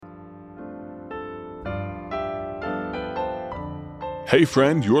Hey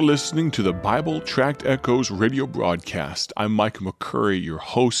friend, you're listening to the Bible Tract Echoes radio broadcast. I'm Mike McCurry, your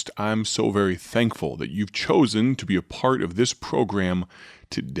host. I'm so very thankful that you've chosen to be a part of this program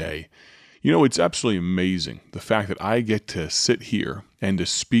today. You know, it's absolutely amazing, the fact that I get to sit here and to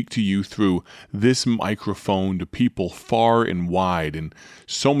speak to you through this microphone to people far and wide in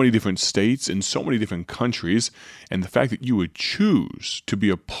so many different states and so many different countries, and the fact that you would choose to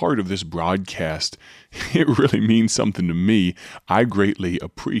be a part of this broadcast, it really means something to me. I greatly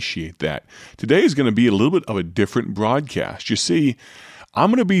appreciate that. Today is going to be a little bit of a different broadcast. You see, I'm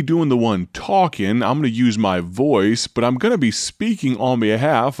going to be doing the one talking, I'm going to use my voice, but I'm going to be speaking on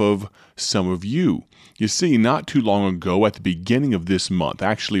behalf of some of you. You see, not too long ago, at the beginning of this month,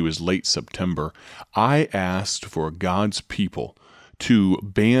 actually it was late September, I asked for God's people to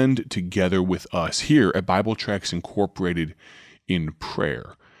band together with us here at Bible Tracts Incorporated in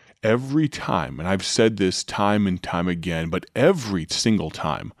prayer. Every time, and I've said this time and time again, but every single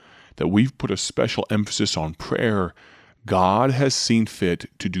time that we've put a special emphasis on prayer, God has seen fit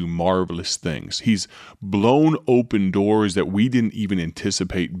to do marvelous things. He's blown open doors that we didn't even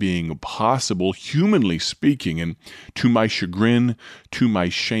anticipate being possible, humanly speaking, and to my chagrin, to my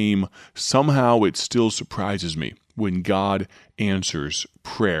shame, somehow it still surprises me when God answers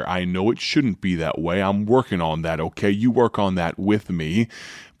prayer. I know it shouldn't be that way. I'm working on that, okay? You work on that with me.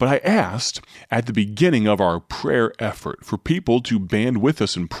 But I asked at the beginning of our prayer effort for people to band with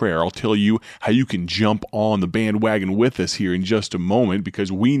us in prayer. I'll tell you how you can jump on the bandwagon with us here in just a moment,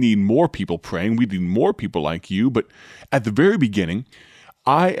 because we need more people praying. We need more people like you. But at the very beginning,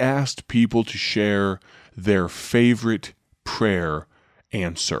 I asked people to share their favorite prayer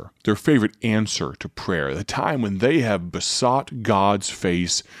answer, their favorite answer to prayer, the time when they have besought God's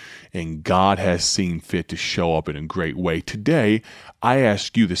face and God has seen fit to show up in a great way. Today, I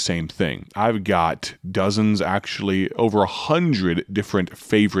ask you the same thing. I've got dozens, actually over 100 different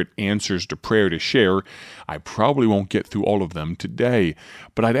favorite answers to prayer to share. I probably won't get through all of them today,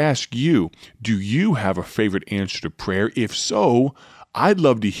 but I'd ask you, do you have a favorite answer to prayer? If so, I'd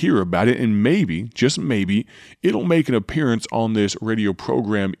love to hear about it, and maybe, just maybe, it'll make an appearance on this radio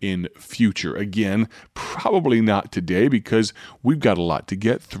program in future. Again, probably not today, because we've got a lot to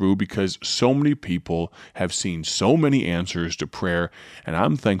get through, because so many people have seen so many answers to prayer, and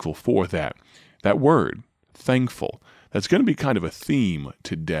I'm thankful for that. That word, thankful, that's going to be kind of a theme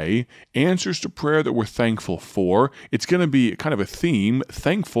today. Answers to prayer that we're thankful for. It's going to be kind of a theme,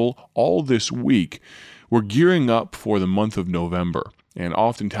 thankful, all this week. We're gearing up for the month of November. And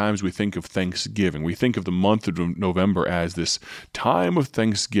oftentimes we think of Thanksgiving. We think of the month of November as this time of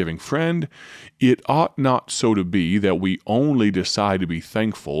Thanksgiving. Friend, it ought not so to be that we only decide to be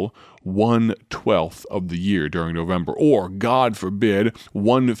thankful 1/12 of the year during November, or God forbid,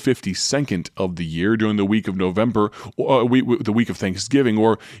 1/52nd of the year during the week of November, or the week of Thanksgiving,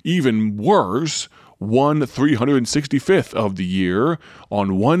 or even worse, 1/365th of the year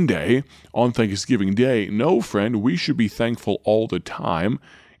on one day, on Thanksgiving Day. No, friend, we should be thankful all the time.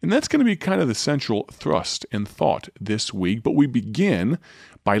 And that's going to be kind of the central thrust and thought this week. But we begin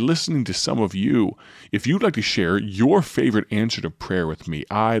by listening to some of you. If you'd like to share your favorite answer to prayer with me,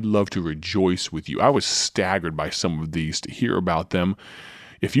 I'd love to rejoice with you. I was staggered by some of these to hear about them.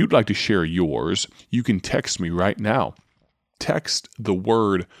 If you'd like to share yours, you can text me right now. Text the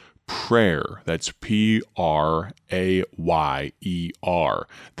word prayer. That's Prayer.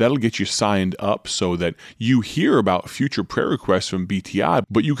 That'll get you signed up so that you hear about future prayer requests from BTI,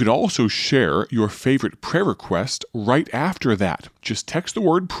 but you can also share your favorite prayer request right after that. Just text the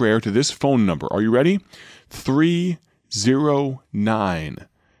word prayer to this phone number. Are you ready?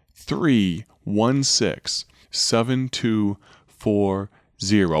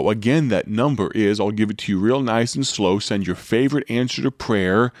 309-316-7240. Again, that number is, I'll give it to you real nice and slow. Send your favorite answer to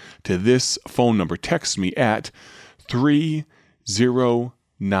prayer to this phone number. Text me at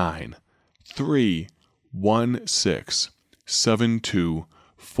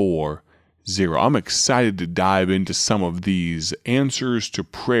 309-316-7240. I'm excited to dive into some of these answers to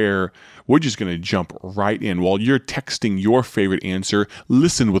prayer. We're just going to jump right in. While you're texting your favorite answer,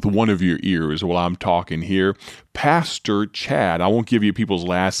 listen with one of your ears while I'm talking here. Pastor Chad, I won't give you people's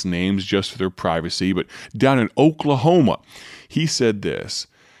last names just for their privacy, but down in Oklahoma, he said this: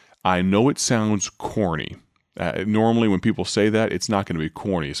 I know it sounds corny. Normally when people say that, it's not going to be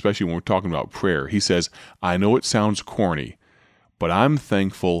corny, especially when we're talking about prayer. He says, I know it sounds corny, but I'm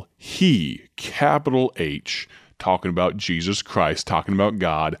thankful he, capital H, talking about Jesus Christ, talking about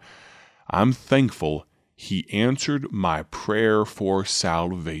God, I'm thankful he answered my prayer for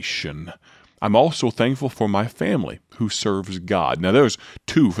salvation. I'm also thankful for my family who serves God. Now, there's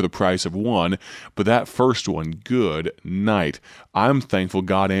two for the price of one, but that first one, good night. I'm thankful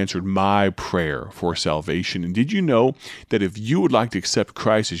God answered my prayer for salvation. And did you know that if you would like to accept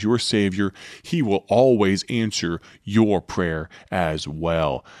Christ as your Savior, He will always answer your prayer as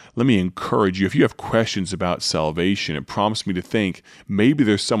well? Let me encourage you, if you have questions about salvation, it prompts me to think maybe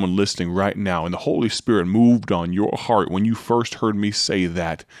there's someone listening right now and the Holy Spirit moved on your heart when you first heard me say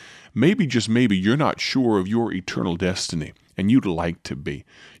that. Maybe, just maybe, you're not sure of your eternal destiny, and you'd like to be.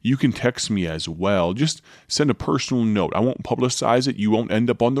 You can text me as well. Just send a personal note. I won't publicize it. You won't end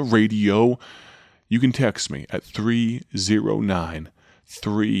up on the radio. You can text me at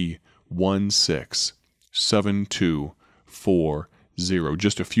 309-316-7240.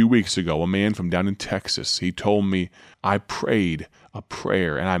 Just a few weeks ago, a man from down in Texas, he told me, I prayed a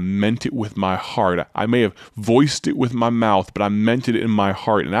prayer and I meant it with my heart. I may have voiced it with my mouth, but I meant it in my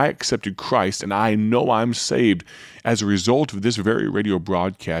heart, and I accepted Christ, and I know I'm saved. As a result of this very radio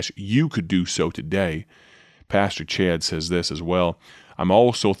broadcast, you could do so today. Pastor Chad says this as well. I'm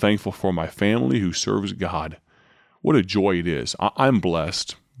also thankful for my family who serves God. What a joy it is. I'm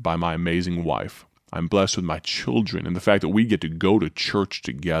blessed by my amazing wife. I'm blessed with my children and the fact that we get to go to church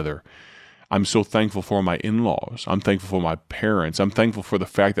together. I'm so thankful for my in-laws. I'm thankful for my parents. I'm thankful for the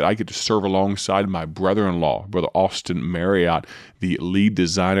fact that I get to serve alongside my brother-in-law, Brother Austin Marriott, the lead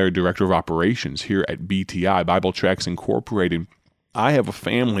designer, director of operations here at BTI, Bible Tracts Incorporated. I have a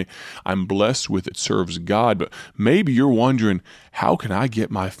family I'm blessed with that serves God, but maybe you're wondering, how can I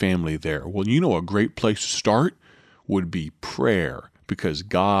get my family there? Well, you know, a great place to start would be prayer, because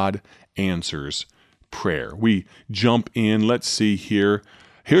God answers prayer. We jump in. Let's see here.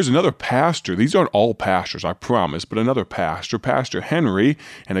 Here's another pastor. These aren't all pastors, I promise, but another pastor, Pastor Henry,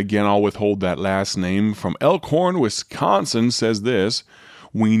 and again, I'll withhold that last name, from Elkhorn, Wisconsin, says this: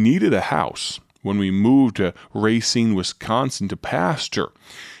 we needed a house when we moved to Racine, Wisconsin to pastor,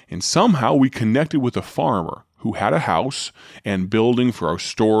 and somehow we connected with a farmer who had a house and building for our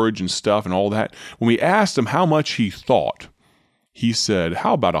storage and stuff and all that. When we asked him how much he thought, he said,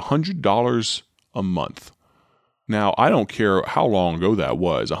 how about $100 a month? Now, I don't care how long ago that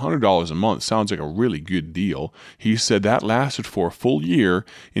was. $100 a month sounds like a really good deal. He said that lasted for a full year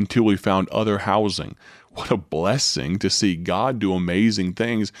until we found other housing. What a blessing to see God do amazing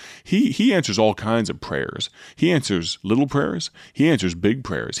things. He answers all kinds of prayers. He answers little prayers. He answers big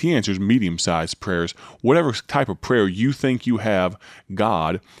prayers. He answers medium-sized prayers. Whatever type of prayer you think you have,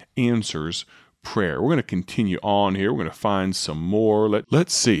 God answers prayer. We're going to continue on here. We're going to find some more.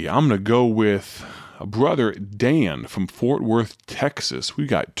 Let's see. I'm going to go with Brother Dan from Fort Worth, Texas. We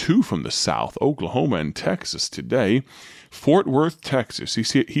got two from the South, Oklahoma and Texas today. Fort Worth, Texas.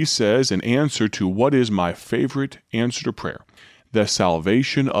 He says, in answer to what is my favorite answer to prayer, the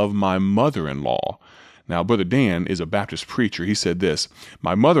salvation of my mother-in-law. Now, Brother Dan is a Baptist preacher. He said this: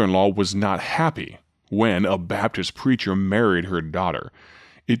 my mother-in-law was not happy when a Baptist preacher married her daughter.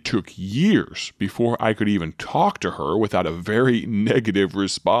 It took years before I could even talk to her without a very negative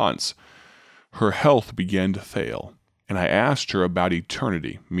response. Her health began to fail, and I asked her about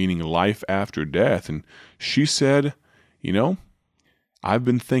eternity, meaning life after death, and she said, you know, I've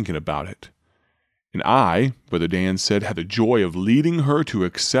been thinking about it. And I, Brother Dan said, had the joy of leading her to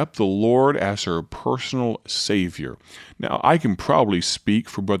accept the Lord as her personal Savior. Now, I can probably speak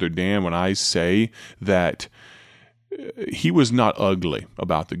for Brother Dan when I say that he was not ugly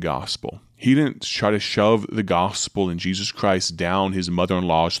about the gospel. He didn't try to shove the gospel and Jesus Christ down his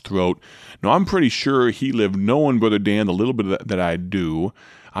mother-in-law's throat. No, I'm pretty sure he lived, knowing Brother Dan the little bit that I do,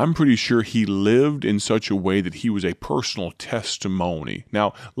 I'm pretty sure he lived in such a way that he was a personal testimony.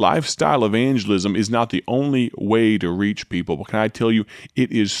 Now, lifestyle evangelism is not the only way to reach people, but can I tell you,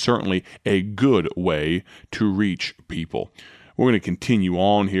 it is certainly a good way to reach people. We're going to continue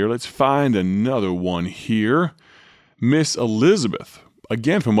on here. Let's find another one here. Miss Elizabeth,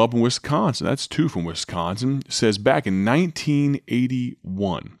 again from up in Wisconsin, that's two from Wisconsin, says back in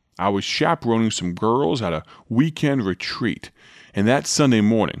 1981, I was chaperoning some girls at a weekend retreat, and that Sunday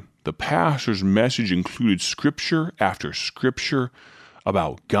morning, the pastor's message included scripture after scripture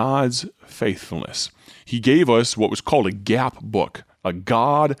about God's faithfulness. He gave us what was called a gap book, a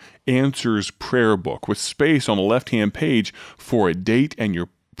God Answers Prayer book, with space on the left-hand page for a date and your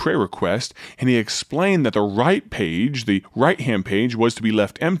prayer request, and he explained that the right-hand page was to be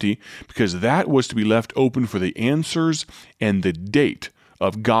left empty because that was to be left open for the answers and the date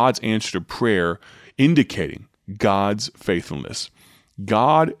of God's answer to prayer, indicating God's faithfulness.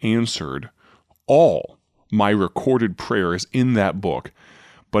 God answered all my recorded prayers in that book,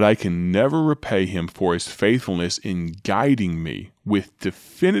 but I can never repay him for his faithfulness in guiding me with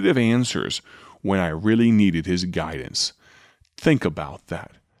definitive answers when I really needed his guidance. Think about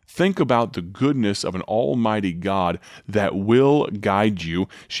that. Think about the goodness of an almighty God that will guide you.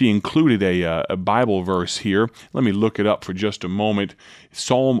 She included a Bible verse here. Let me look it up for just a moment.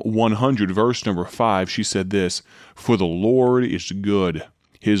 Psalm 100, verse number 5, she said this, "For the Lord is good,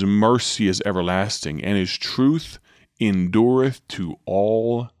 his mercy is everlasting, and his truth endureth to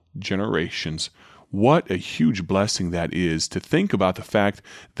all generations." What a huge blessing that is to think about the fact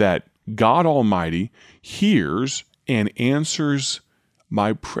that God Almighty hears and answers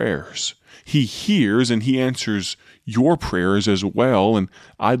my prayers. He hears and he answers your prayers as well, and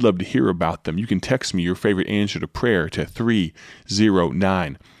I'd love to hear about them. You can text me your favorite answer to prayer to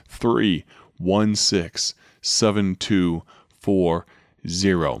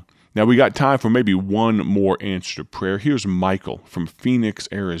 309-316-7240. Now we got time for maybe one more answer to prayer. Here's Michael from Phoenix,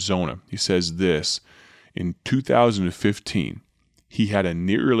 Arizona. He says this, in 2015, he had a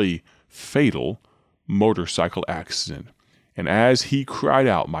nearly fatal motorcycle accident. And as he cried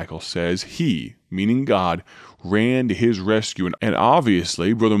out, Michael says, he, meaning God, ran to his rescue. And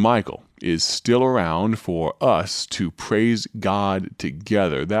obviously, Brother Michael is still around for us to praise God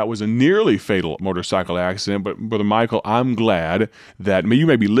together. That was a nearly fatal motorcycle accident, but Brother Michael, I'm glad that, you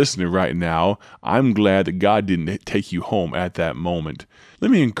may be listening right now, I'm glad that God didn't take you home at that moment.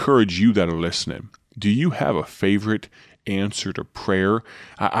 Let me encourage you that are listening. Do you have a favorite answer to prayer?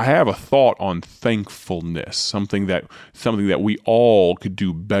 I have a thought on thankfulness, something that we all could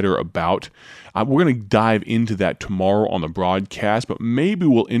do better about. We're going to dive into that tomorrow on the broadcast, but maybe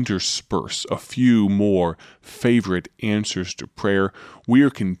we'll intersperse a few more favorite answers to prayer. We are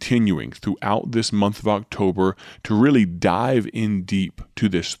continuing throughout this month of October to really dive in deep to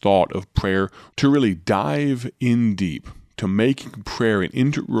this thought of prayer, to really dive in deep to making prayer an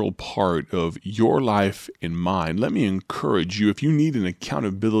integral part of your life and mine. Let me encourage you, if you need an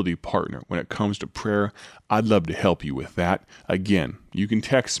accountability partner when it comes to prayer, I'd love to help you with that. Again, you can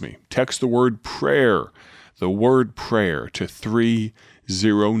text me. Text the word prayer to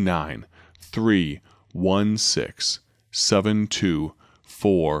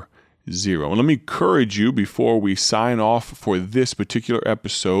 309-316-7240. And let me encourage you before we sign off for this particular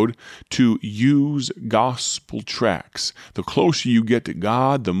episode to use gospel tracts. The closer you get to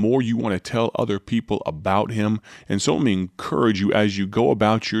God, the more you want to tell other people about Him. And so let me encourage you as you go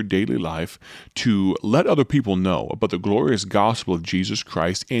about your daily life to let other people know about the glorious gospel of Jesus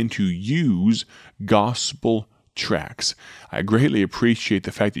Christ and to use gospel tracts. I greatly appreciate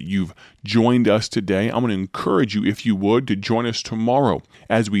the fact that you've joined us today. I'm going to encourage you, if you would, to join us tomorrow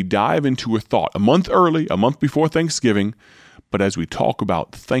as we dive into a thought, a month early, a month before Thanksgiving, but as we talk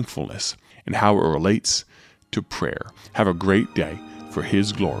about thankfulness and how it relates to prayer. Have a great day for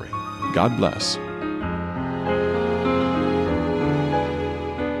His glory. God bless.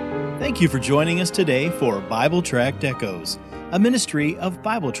 Thank you for joining us today for Bible Tract Echoes, a ministry of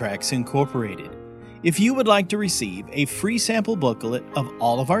Bible Tracts Incorporated. If you would like to receive a free sample booklet of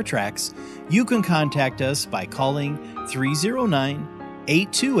all of our tracts, you can contact us by calling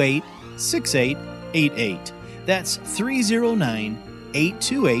 309-828-6888. That's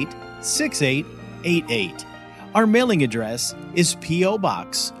 309-828-6888. Our mailing address is P.O.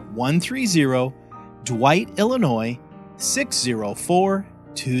 Box 130, Dwight, Illinois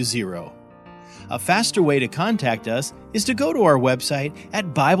 60420. A faster way to contact us is to go to our website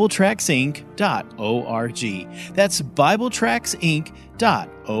at BibleTractsInc.org. That's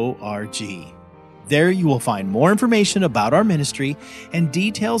BibleTractsInc.org. There you will find more information about our ministry and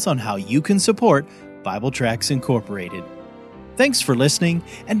details on how you can support Bible Tracts Incorporated. Thanks for listening,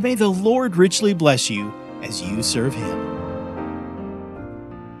 and may the Lord richly bless you as you serve Him.